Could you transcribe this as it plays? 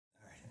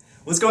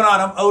What's going on?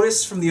 I'm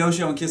Otis from the O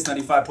Show on Kiss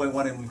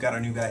 95.1, and we've got our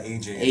new guy,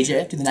 AJ.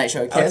 AJ, to the night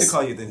show at Kiss. I like to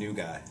call you the new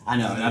guy. I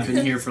know, and I've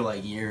been here for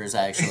like years,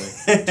 actually.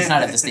 Just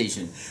not at the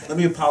station. Let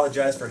me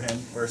apologize for him,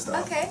 first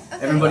off. Okay.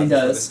 Everybody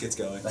does. This gets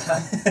going. All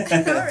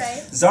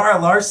right. Zara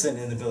Larsson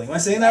in the building. Am I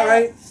saying that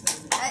right?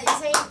 You're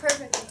saying it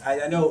perfectly.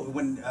 I know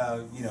when,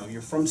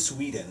 you're from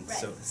Sweden, right.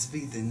 so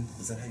Sweden,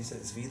 is that how you say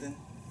it? Sweden?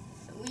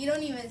 We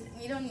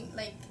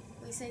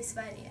say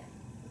Sverige.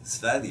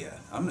 Sverige.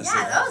 I'm going to say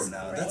that that was from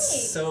now. great.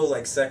 That's so,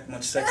 much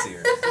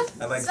sexier.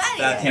 I like Sverige.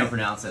 that. I can't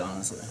pronounce it,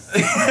 honestly.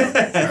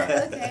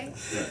 Okay.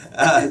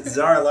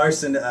 Zara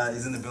Larsson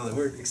is in the building.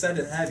 We're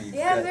excited to have you.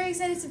 Yeah, I'm very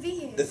excited to be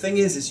here. The thing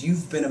is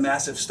you've been a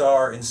massive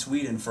star in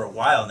Sweden for a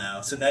while now,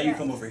 so now you Right.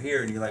 come over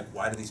here and you're like,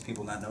 why do these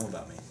people not know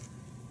about me?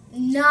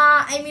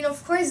 Nah, I mean,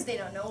 of course they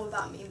don't know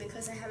about me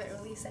because I haven't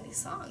released any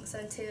songs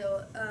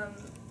until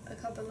a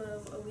couple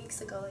of weeks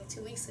ago, like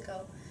 2 weeks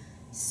ago.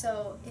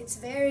 So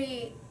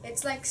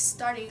it's like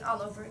starting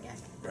all over again.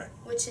 Right.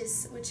 Which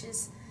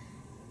is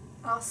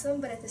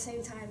awesome, but at the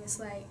same time, it's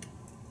like,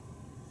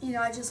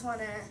 I just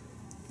want to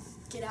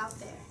get out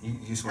there. You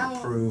just want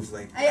to prove,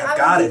 like, I I've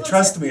got it. want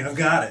Trust me, I've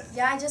got it.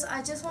 Yeah, I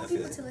just want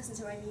people to listen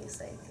to my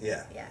music.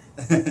 Yeah. Yeah.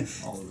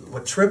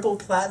 What, triple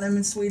platinum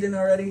in Sweden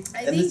already?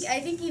 I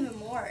think even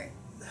more.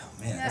 Oh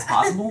man, That's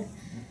possible?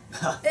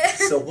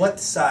 So what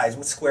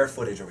square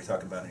footage are we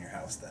talking about in your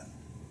house then?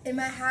 In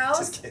my house?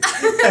 Just kidding.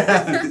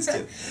 Just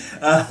kidding.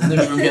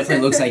 The room definitely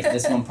looks like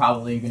this one.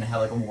 Probably you're going to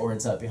have like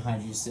awards up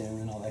behind you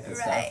soon and all that good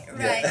stuff.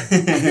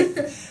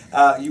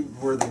 Right. You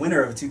were the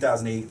winner of a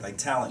 2008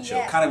 talent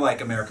show, kind of like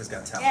America's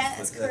Got Talent. Yeah,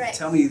 that's correct.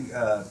 Tell me,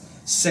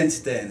 since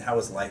then, how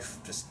has life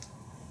just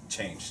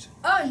changed?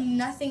 Oh,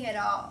 nothing at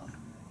all.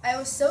 I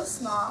was so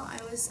small.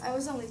 I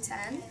was only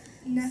 10.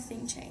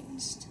 Nothing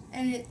changed.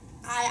 And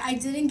I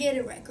didn't get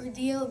a record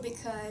deal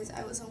because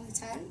I was only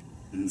 10.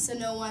 So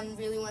no one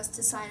really wants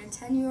to sign a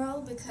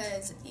 10-year-old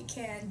because you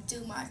can't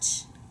do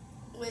much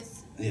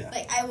with,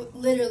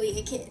 literally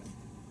a kid.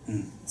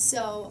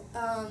 So,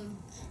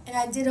 and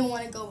I didn't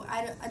want to go,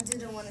 I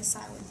didn't want to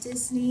sign with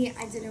Disney,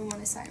 I didn't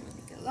want to sign with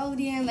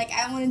Nickelodeon,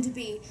 I wanted to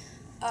be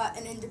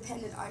an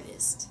independent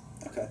artist.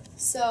 Okay.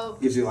 So.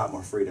 Gives you a lot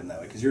more freedom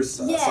that way, because you're a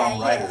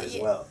songwriter as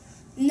well.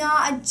 No,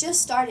 I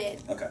just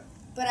started. Okay.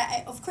 But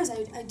of course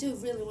I do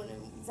really want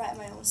to write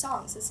my own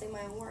songs and sing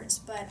my own words,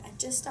 but I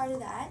just started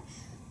that.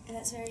 And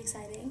that's very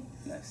exciting.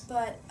 Nice.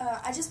 But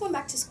I just went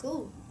back to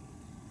school.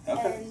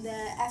 Okay. And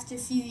after a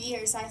few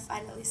years, I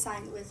finally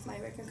signed with my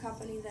record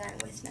company that I'm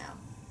with now.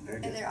 Very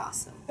good. And they're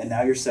awesome. And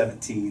now you're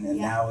 17, and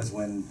now is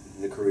when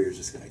the career is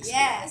just going to explode.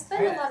 Yeah, I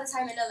spent a lot of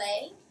time in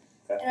LA,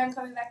 and I'm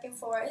coming back and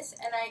forth.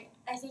 And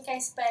I think I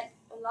spent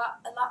a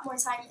lot more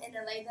time in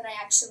LA than I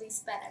actually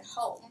spent at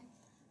home.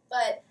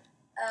 But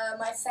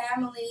my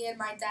family and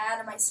my dad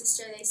and my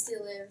sister, they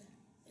still live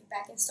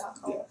back in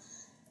Stockholm. Yeah.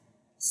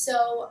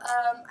 So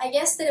I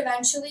guess that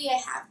eventually I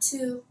have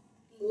to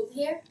move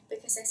here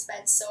because I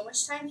spent so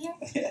much time here.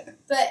 Yeah.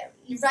 But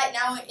right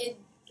now it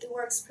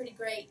works pretty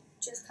great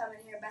just coming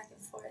here back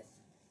and forth.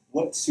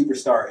 What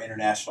superstar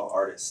international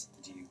artist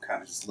do you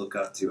kind of just look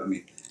up to? I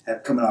mean,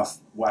 coming off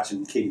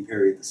watching Katy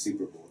Perry at the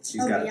Super Bowl,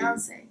 she's got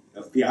Beyonce.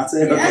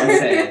 Beyonce?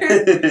 Yeah.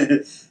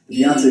 Okay.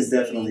 Beyonce's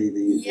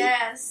definitely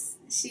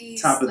she's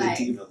top of the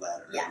diva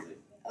ladder. Yeah. Really.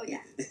 Oh,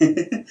 yeah.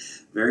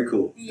 Very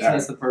cool. Yeah.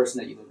 That's the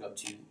person that you look up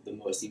to the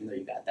most, even though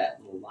you got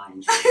that little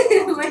line.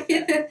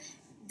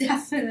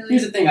 Definitely.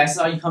 Here's the thing. I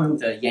saw you come in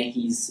with a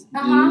Yankees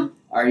beanie.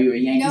 Are you a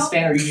Yankees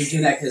fan, or are you just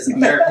doing that because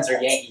Americans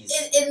are Yankees?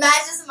 It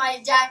matches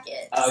my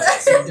jacket. Oh, okay,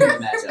 so you're doing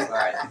the matchup. All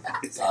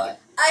right. Saw it.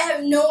 I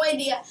have no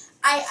idea.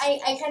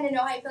 I kind of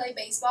know how you play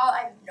baseball. I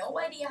have no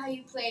idea how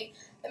you play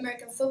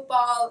American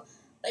football.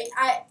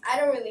 I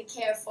don't really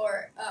care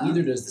for...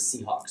 Neither does the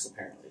Seahawks,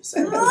 apparently. So.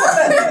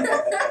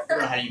 I don't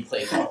know how you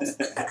play golf.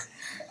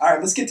 All right,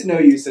 let's get to know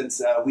you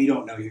since we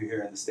don't know you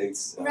here in the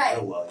States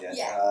real well yet.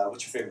 Yeah.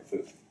 What's your favorite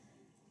food?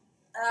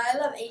 I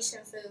love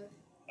Asian food.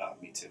 Oh,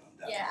 me too.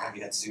 Yeah. Have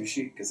you had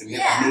sushi? Because we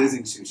have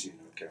amazing sushi in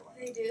North Carolina.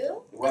 They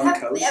do?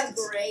 They have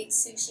great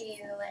sushi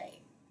in LA.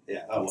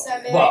 Yeah. Oh, well. So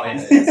I'm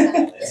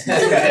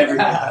very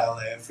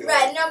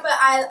Right, no, but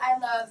I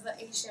love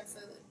Asian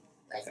food.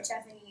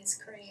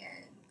 Japanese,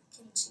 Korean,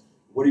 kimchi.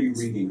 What are you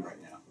reading right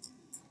now?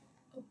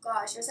 Oh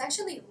gosh, it was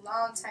actually a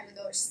long time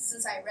ago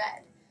since I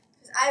read.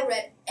 Because I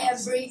read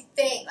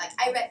everything.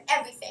 I read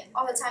everything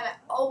all the time. I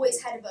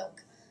always had a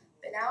book.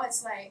 But now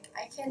it's I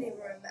can't even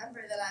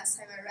remember the last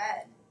time I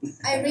read.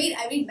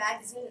 I read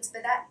magazines,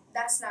 but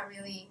that's not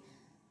really...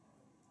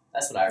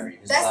 That's what I read.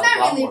 That's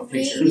not really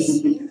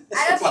reading. I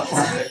don't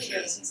think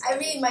it's reading. I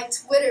read my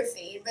Twitter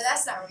feed, but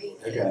that's not reading.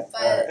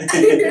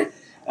 Okay.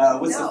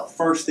 But what's the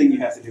first thing you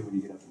have to do when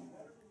you get up in the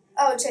morning?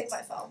 Oh, check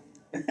my phone.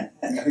 I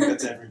think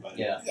that's everybody.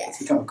 Yeah. It's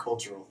become a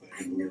cultural thing.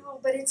 I know,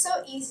 but it's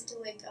so easy to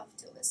wake up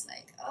to. It's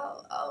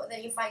and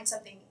then you find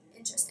something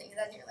interesting, and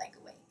then you're awake.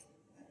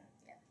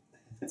 Yeah.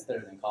 It's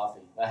better than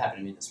coffee. That happened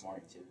to me this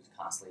morning, too. It was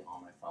constantly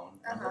on my phone.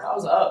 I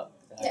was up.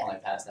 Then I finally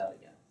passed out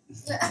again.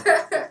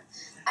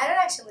 I don't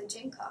actually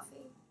drink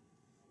coffee.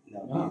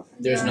 No, Oh,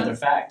 there's another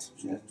fact.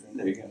 yeah,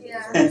 there you go.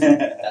 Yeah.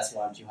 That's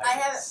why I'm too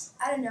high.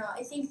 I don't know.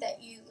 I think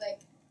that you like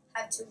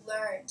have to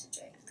learn to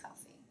drink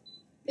coffee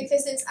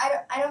because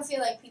I don't feel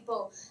like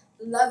people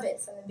love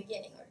it from the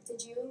beginning. Or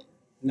did you?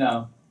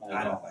 No.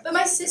 I don't like But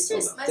my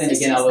sister's Then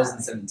again, I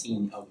wasn't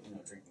 17.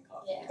 drinking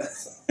coffee. Yeah.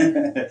 So.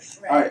 it.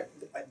 All right,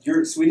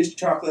 you're Swedish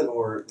chocolate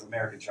or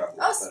American chocolate?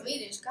 Oh,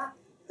 Swedish. God.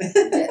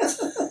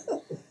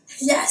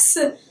 Yes.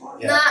 Yeah.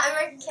 Not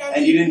American candy.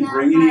 And you didn't not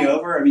bring any pie.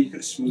 over? I mean, you could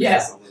have smoothed Yeah.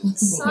 this a little.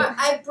 So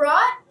I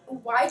brought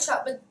white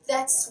chocolate, but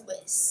that's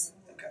Swiss.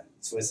 Okay.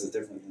 Swiss is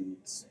different than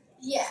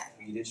Yeah,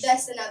 Swedish.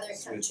 that's another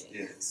Swiss country.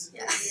 is.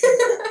 Yeah.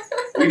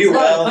 We do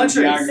well in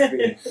Countries.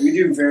 geography. We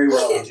do very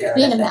well in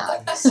geography. Being about.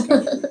 in this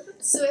country.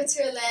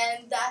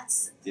 Switzerland,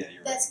 that's Yeah,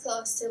 you're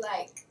close to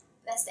like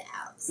that's the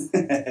Alps.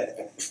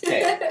 right.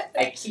 Okay.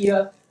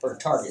 IKEA or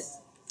Target?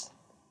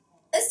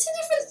 It's two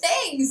different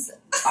things.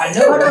 I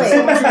know. That's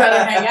what would you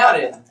rather hang out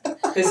in?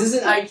 Because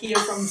isn't IKEA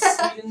from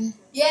Sweden?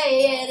 Yeah,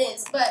 it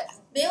is. But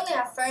they only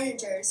have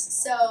furniture,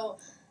 so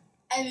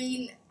I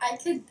mean, I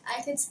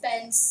could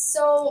spend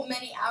so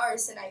many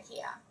hours in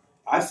IKEA.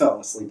 I fell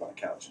asleep on a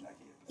couch in IKEA.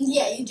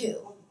 Yeah, you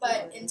do.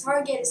 But in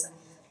Target,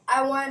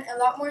 I want a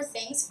lot more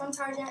things from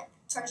Target.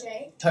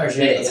 Target. Target.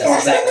 Yes,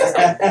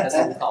 exactly. That's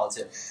what we call it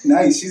too.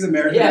 Nice, she's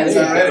American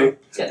Yeah, already.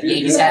 She's got the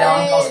Yankees hat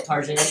on, calls it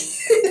Target.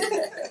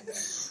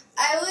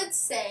 I would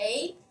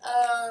say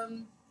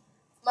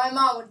my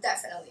mom would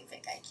definitely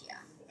pick IKEA.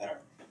 Alright.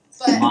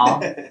 But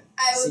Mom. I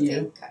would See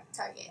you. pick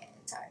Target.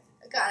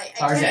 Got it.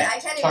 Target. I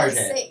can't even Target.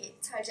 say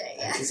it. Target,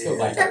 yeah. Just go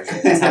by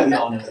Target. That's how we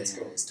all know That's it.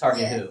 cool. It's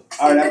Target Yeah. who?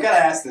 All right, I've got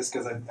to ask this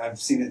because I've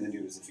seen it in the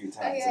news a few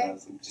times, Okay. and I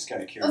was just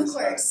kind of curious Of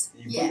course.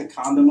 about it. You Yeah. put the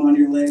condom on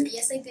your leg?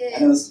 Yes, I I know did.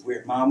 this is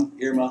weird. Mom,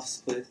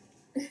 earmuffs, please.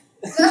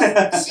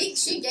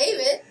 she gave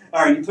it.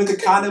 All right, you put the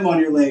condom on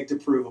your leg to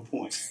prove a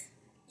point.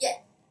 Yeah.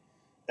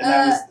 And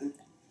that was,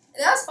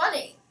 That was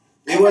funny.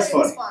 it was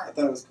thought funny. I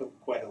thought it was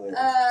quite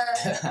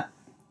hilarious.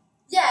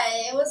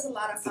 Yeah, it was a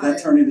lot of Did fun.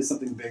 that turn into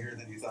something bigger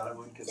than you thought it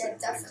would? Because Yeah,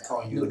 everybody was definitely.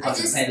 calling you the I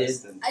just-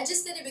 publicist and I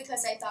just did it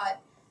because I thought,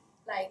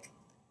 like,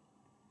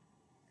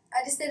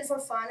 I just did it for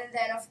fun, and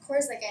then of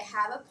course, like, I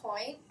have a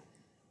point,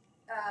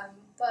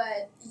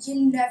 but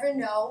you never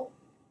know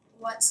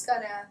what's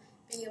gonna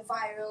be a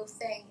viral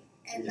thing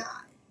and Yeah.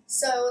 not.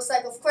 So it was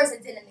like, of course,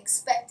 I didn't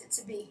expect it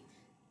to be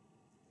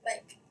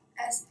like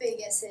as big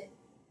as it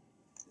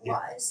Yeah.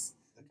 was.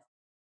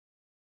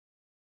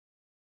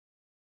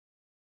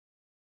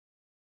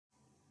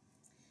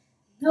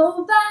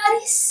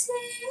 Nobody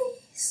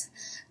sees,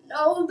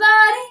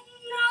 nobody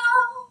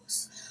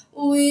knows.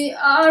 We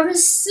are a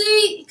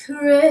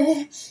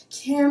secret,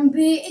 can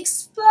be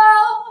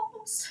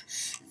exposed.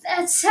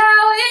 That's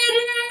how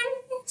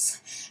it is,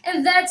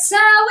 and that's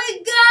how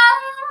it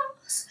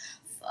goes.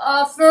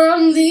 Far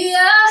from the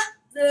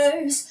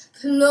others,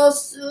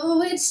 close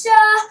to each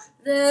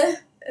other.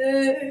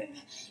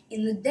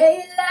 In the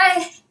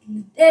daylight,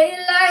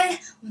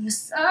 when the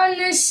sun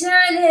is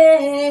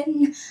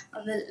shining.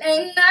 On the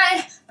late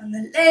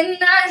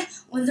night,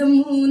 when the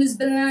moon is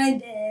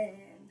blinding.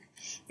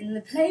 In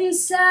the plain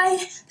sight,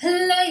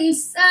 like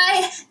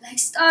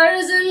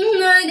stars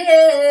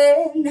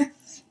igniting.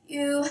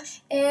 You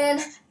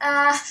and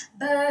I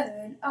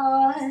burn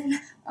on.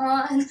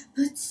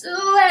 Put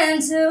two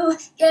and two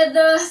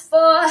together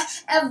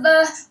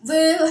forever.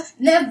 We'll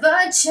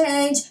never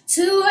change.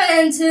 Two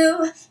and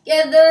two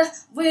together.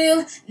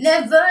 We'll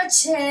never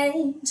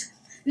change.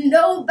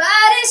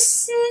 Nobody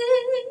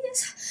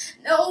sees,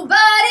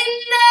 nobody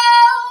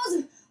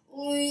knows.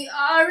 We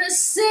are a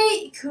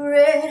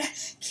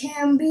secret,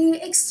 can be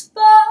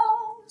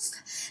exposed.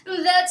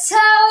 That's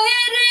how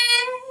it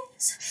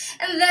is,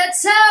 and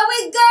that's how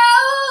it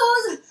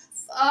goes.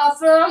 Far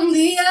from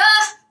the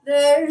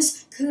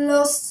others,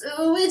 close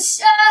to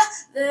each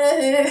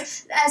other.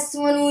 That's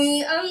when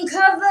we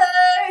uncover.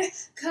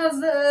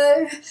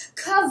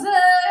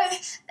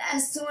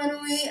 That's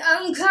when we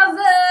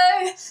uncover.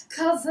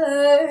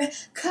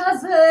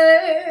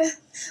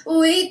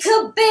 We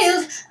could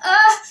build a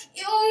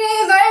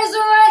universe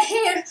right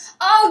here.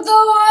 All the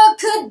world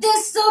could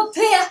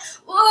disappear.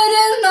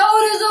 Wouldn't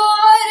notice,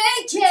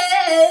 wouldn't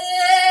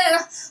care.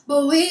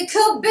 But we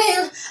could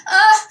build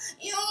a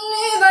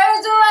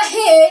universe right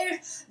here.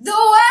 The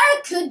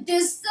world could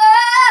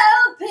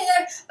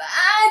disappear, but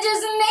I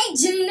just made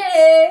you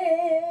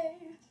near.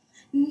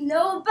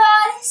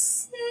 Nobody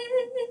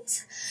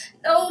sees,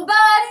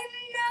 nobody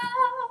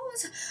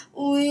knows.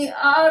 We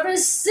are a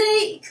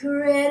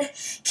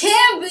secret,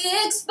 can't be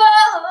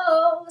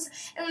exposed.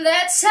 And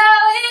that's how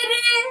it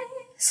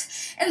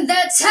is, and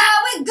that's how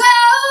it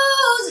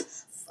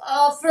goes.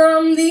 Far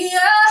from the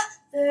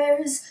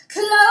others,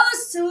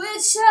 close to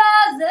each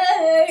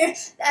other.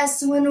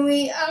 That's when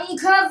we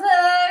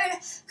uncover.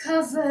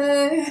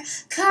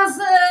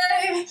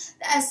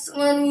 That's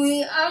when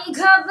we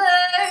uncover.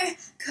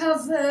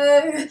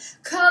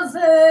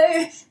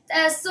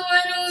 That's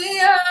when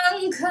we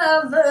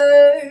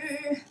uncover.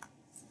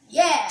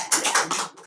 Yeah.